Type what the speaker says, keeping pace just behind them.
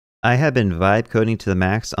I have been vibe coding to the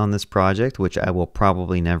max on this project, which I will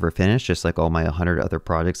probably never finish, just like all my 100 other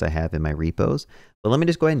projects I have in my repos. But let me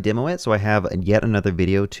just go ahead and demo it so I have yet another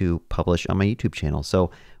video to publish on my YouTube channel.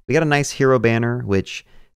 So we got a nice hero banner, which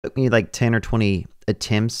took me like 10 or 20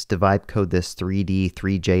 attempts to vibe code this 3D,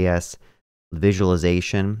 3JS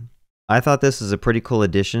visualization. I thought this is a pretty cool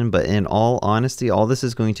addition, but in all honesty, all this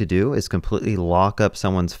is going to do is completely lock up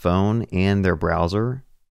someone's phone and their browser,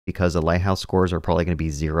 because the lighthouse scores are probably going to be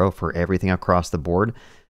 0 for everything across the board.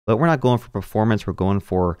 But we're not going for performance, we're going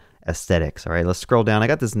for aesthetics. All right, let's scroll down. I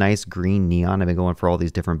got this nice green neon. I've been going for all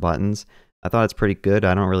these different buttons. I thought it's pretty good.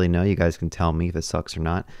 I don't really know. You guys can tell me if it sucks or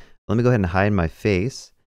not. Let me go ahead and hide my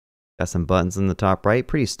face. Got some buttons in the top right,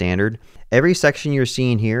 pretty standard. Every section you're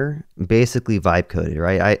seeing here, basically vibe coded,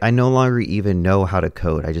 right? I no longer even know how to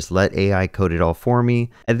code. I just let AI code it all for me.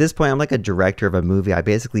 At this point, I'm like a director of a movie. I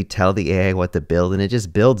basically tell the AI what to build and it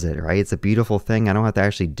just builds it, right? It's a beautiful thing. I don't have to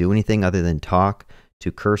actually do anything other than talk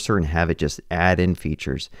to cursor and have it just add in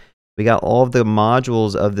features. We got all of the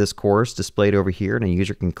modules of this course displayed over here, and a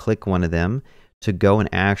user can click one of them to go and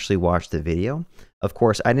actually watch the video. Of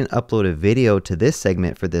course, I didn't upload a video to this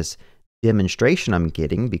segment for this demonstration I'm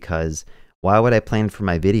getting, because why would I plan for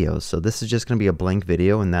my videos? So this is just going to be a blank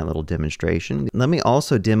video in that little demonstration. Let me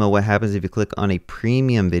also demo what happens if you click on a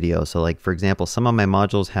premium video. So like, for example, some of my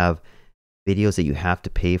modules have videos that you have to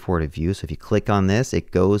pay for to view. So if you click on this,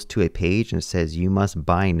 it goes to a page and it says you must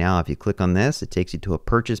buy now. If you click on this, it takes you to a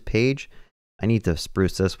purchase page. I need to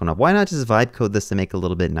spruce this one up. Why not just vibe code this to make it a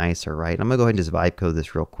little bit nicer, right? I'm gonna go ahead and just vibe code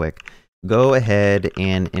this real quick. Go ahead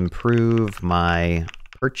and improve my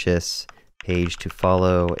purchase page to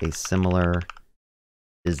follow a similar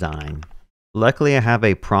design. Luckily, I have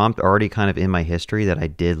a prompt already kind of in my history that I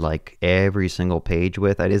did like every single page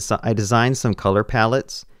with. I designed some color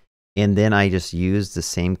palettes, and then I just used the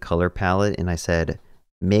same color palette and I said,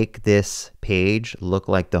 make this page look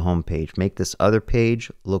like the home page. Make this other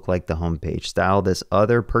page look like the home page. Style this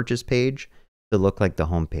other purchase page to look like the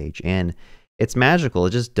home page. And it's magical.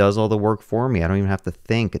 It just does all the work for me. I don't even have to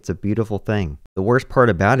think. It's a beautiful thing. The worst part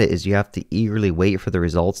about it is you have to eagerly wait for the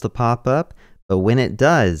results to pop up. But when it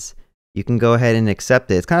does, you can go ahead and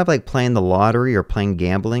accept it. It's kind of like playing the lottery or playing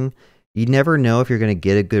gambling. You never know if you're going to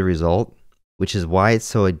get a good result, which is why it's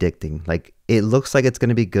so addicting. Like, it looks like it's going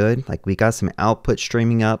to be good. Like, we got some output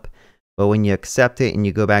streaming up, but when you accept it and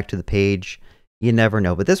you go back to the page, you never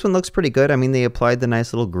know. But this one looks pretty good. I mean, they applied the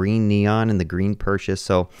nice little green neon and the green purchase.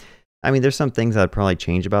 So, I mean, there's some things I'd probably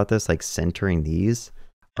change about this, like centering these.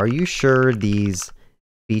 Are you sure these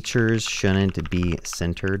features shouldn't be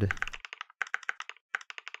centered?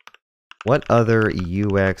 What other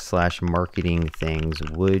UX/marketing things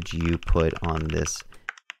would you put on this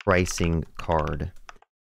pricing card?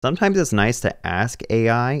 Sometimes it's nice to ask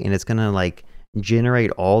AI and it's gonna like generate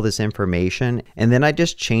all this information, and then I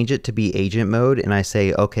just change it to be agent mode and I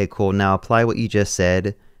say, okay, cool, now apply what you just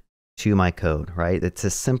said to my code, right? It's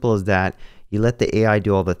as simple as that. You let the AI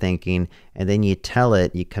do all the thinking, and then you tell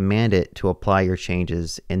it, you command it to apply your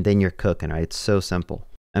changes, and then you're cooking, right? It's so simple.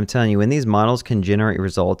 I'm telling you, when these models can generate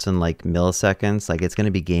results in like milliseconds, like it's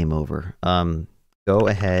gonna be game over. Go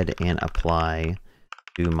ahead and apply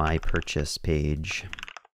to my purchase page.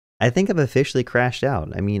 I think I've officially crashed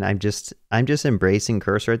out. I mean, I'm just embracing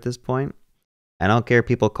cursor at this point. I don't care if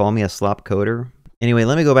people call me a slop coder. Anyway,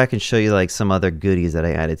 let me go back and show you like some other goodies that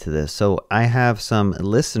I added to this. So I have some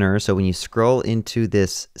listeners. So when you scroll into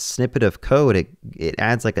this snippet of code, it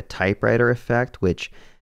adds like a typewriter effect, which,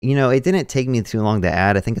 you know, it didn't take me too long to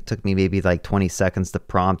add. I think it took me maybe like 20 seconds to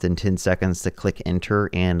prompt and 10 seconds to click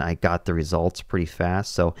enter, and I got the results pretty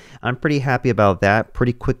fast. So I'm pretty happy about that.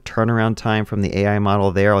 Pretty quick turnaround time from the AI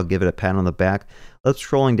model there. I'll give it a pat on the back. Let's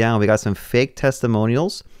scrolling down. We got some fake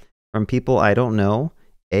testimonials from people I don't know.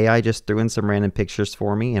 AI just threw in some random pictures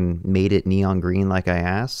for me and made it neon green like I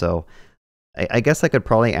asked. So I guess I could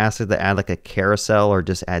probably ask it to add like a carousel or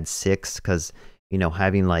just add 6, because, you know,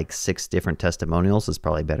 having like 6 different testimonials is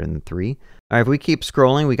probably better than 3. All right, if we keep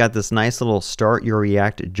scrolling, we got this nice little start your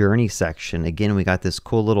React journey section. Again, we got this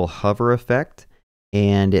cool little hover effect,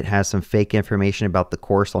 and it has some fake information about the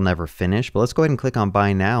course I'll never finish. But let's go ahead and click on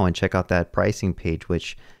buy now and check out that pricing page,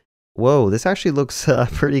 which, whoa, this actually looks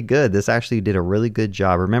pretty good. This actually did a really good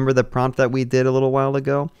job. Remember the prompt that we did a little while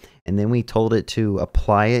ago? And then we told it to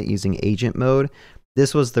apply it using agent mode.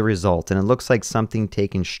 This was the result, and it looks like something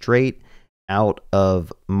taken straight out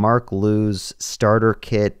of Mark Liu's starter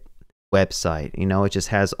kit website. You know, it just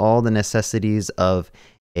has all the necessities of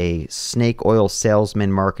a snake oil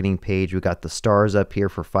salesman marketing page. We got the stars up here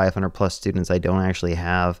for 500 plus students I don't actually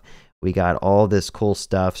have. We got all this cool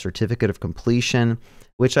stuff, certificate of completion,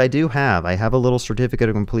 which I do have. I have a little certificate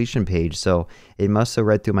of completion page, so it must have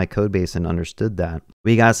read through my code base and understood that.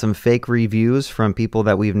 We got some fake reviews from people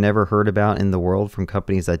that we've never heard about in the world, from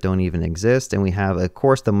companies that don't even exist. And we have, of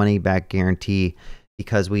course, the money back guarantee,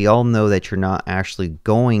 because we all know that you're not actually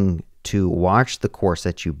going to watch the course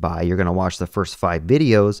that you buy. You're going to watch the first 5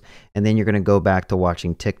 videos, and then you're going to go back to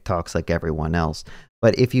watching TikToks like everyone else.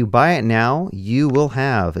 But if you buy it now, you will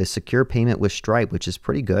have a secure payment with Stripe, which is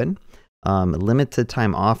pretty good. Limited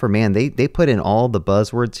time offer. Man, they put in all the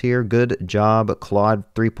buzzwords here. Good job, Claude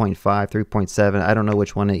 3.5, 3.7. I don't know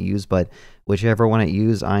which one it used, but whichever one it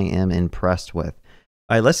used, I am impressed with.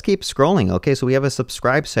 All right, let's keep scrolling. Okay, so we have a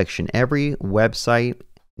subscribe section. Every website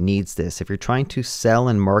needs this. If you're trying to sell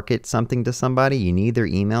and market something to somebody, you need their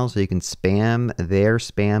email so you can spam their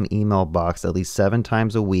spam email box at least 7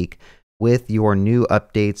 times a week with your new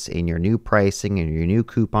updates and your new pricing and your new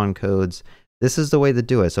coupon codes. This is the way to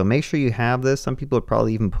do it. So make sure you have this. Some people would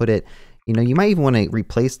probably even put it, you might even want to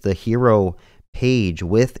replace the hero page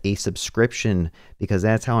with a subscription, because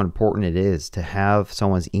that's how important it is to have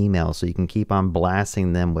someone's email so you can keep on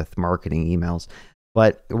blasting them with marketing emails.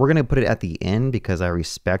 But we're going to put it at the end because I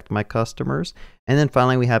respect my customers. And then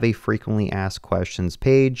finally, we have a frequently asked questions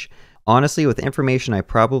page. Honestly, with information I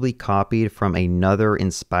probably copied from another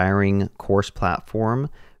inspiring course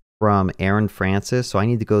platform from Aaron Francis. So I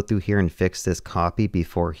need to go through here and fix this copy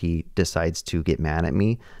before he decides to get mad at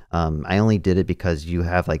me. I only did it because you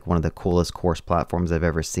have like one of the coolest course platforms I've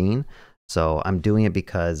ever seen. So I'm doing it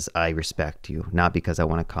because I respect you, not because I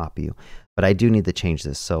want to copy you. But I do need to change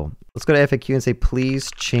this. So let's go to FAQ and say, please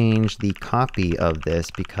change the copy of this,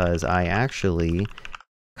 because I actually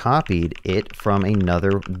copied it from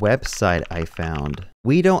another website I found.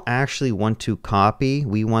 We don't actually want to copy.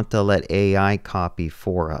 We want to let AI copy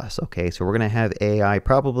for us. Okay, so we're going to have AI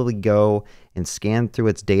probably go and scan through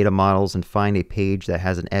its data models and find a page that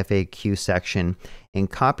has an FAQ section and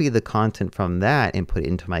copy the content from that and put it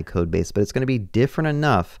into my code base. But it's going to be different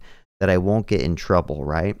enough that I won't get in trouble,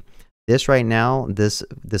 right? This right now, this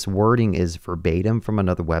wording is verbatim from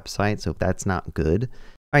another website, so that's not good.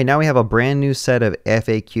 All right, now we have a brand new set of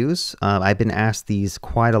FAQs. I've been asked these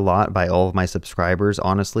quite a lot by all of my subscribers,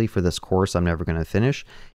 honestly, for this course I'm never going to finish.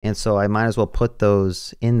 And so I might as well put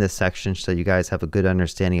those in this section so you guys have a good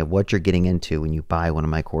understanding of what you're getting into when you buy one of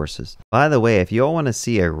my courses. By the way, if you all want to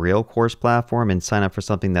see a real course platform and sign up for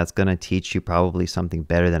something that's going to teach you probably something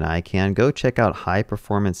better than I can, go check out High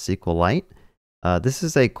Performance SQLite. This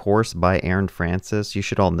is a course by Aaron Francis. You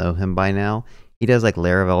should all know him by now. He does like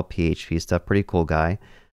Laravel PHP stuff, pretty cool guy.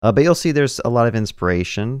 But you'll see there's a lot of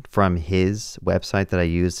inspiration from his website that I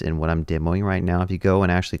used in what I'm demoing right now. If you go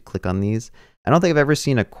and actually click on these, I don't think I've ever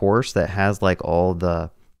seen a course that has like all the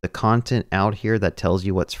content out here that tells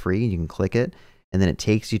you what's free. You can click it and then it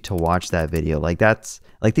takes you to watch that video. Like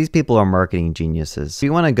these people are marketing geniuses. If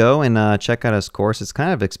you want to go and check out his course, it's kind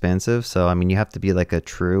of expensive. So, I mean, you have to be like a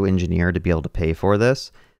true engineer to be able to pay for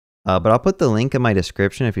this. But I'll put the link in my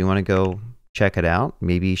description if you want to go check it out.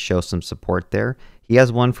 Maybe show some support there. He has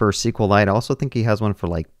one for SQLite. I also think he has one for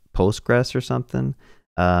like Postgres or something.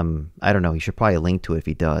 I don't know. He should probably link to it if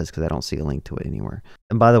he does, because I don't see a link to it anywhere.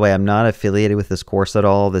 And by the way, I'm not affiliated with this course at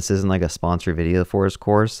all. This isn't like a sponsored video for his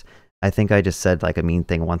course. I think I just said like a mean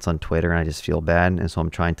thing once on Twitter and I just feel bad. And so I'm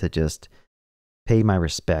trying to just pay my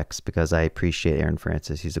respects because I appreciate Aaron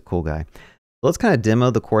Francis. He's a cool guy. Let's kind of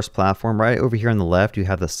demo the course platform. Right over here on the left, you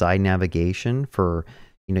have the side navigation for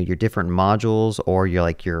your different modules or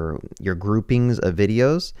your groupings of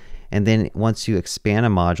videos. And then once you expand a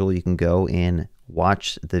module, you can go and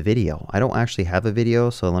watch the video. I don't actually have a video,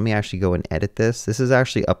 so let me actually go and edit this. This is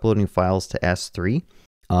actually uploading files to S3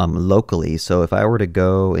 locally. So if I were to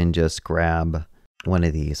go and just grab one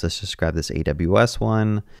of these, let's just grab this AWS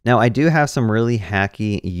one. Now I do have some really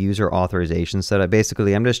hacky user authorization set up.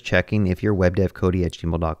 Basically, I'm just checking if you're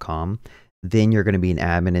webdevcody@gmail.com. then you're going to be an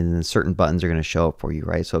admin and then certain buttons are going to show up for you,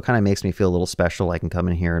 right? So it kind of makes me feel a little special. I can come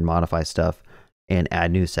in here and modify stuff and add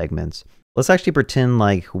new segments. Let's actually pretend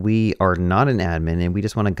like we are not an admin and we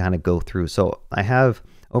just want to kind of go through. So I have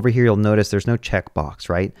over here, you'll notice there's no checkbox,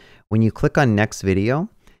 right? When you click on next video,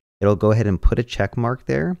 it'll go ahead and put a check mark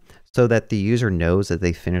there so that the user knows that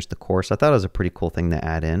they finished the course. I thought it was a pretty cool thing to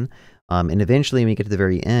add in. And eventually when you get to the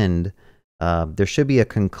very end, there should be a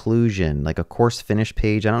conclusion, like a course finish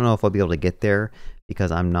page. I don't know if I'll be able to get there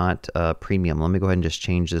because I'm not premium. Let me go ahead and just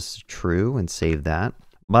change this to true and save that.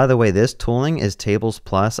 By the way, this tooling is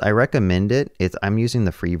tableplus. I recommend it. I'm using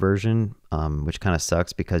the free version, which kind of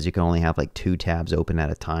sucks because you can only have like 2 tabs open at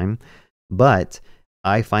a time. But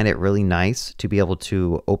I find it really nice to be able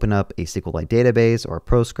to open up a SQLite database or a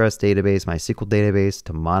Postgres database, my SQL database,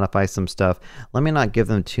 to modify some stuff. Let me not give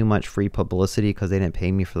them too much free publicity because they didn't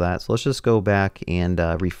pay me for that. So let's just go back and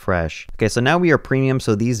refresh. Okay, so now we are premium,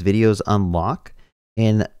 so these videos unlock.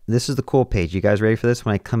 And this is the cool page. You guys ready for this?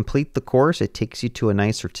 When I complete the course, it takes you to a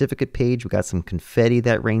nice certificate page. We got some confetti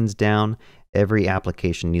that rains down. Every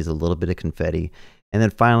application needs a little bit of confetti. And then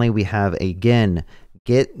finally, we have, again,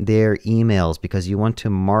 get their emails because you want to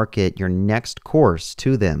market your next course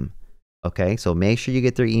to them. Okay, so make sure you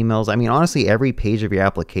get their emails. I mean, honestly, every page of your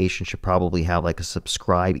application should probably have like a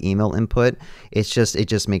subscribe email input. It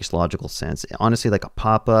just makes logical sense. Honestly, like a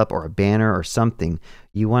pop-up or a banner or something,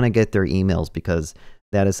 you want to get their emails because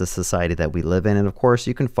that is the society that we live in. And of course,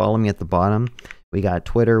 you can follow me at the bottom. We got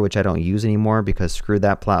Twitter, which I don't use anymore because screw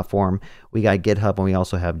that platform. We got GitHub, and we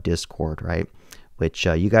also have Discord, right? Which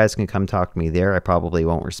you guys can come talk to me there. I probably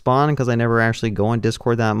won't respond because I never actually go on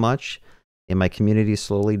Discord that much, and my community is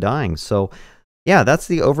slowly dying. So yeah, that's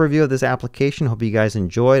the overview of this application. Hope you guys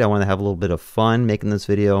enjoyed. I want to have a little bit of fun making this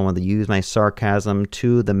video. I want to use my sarcasm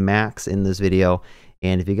to the max in this video.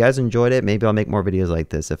 And if you guys enjoyed it, maybe I'll make more videos like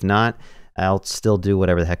this. If not, I'll still do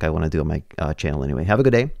whatever the heck I want to do on my channel anyway. Have a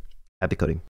good day. Happy coding.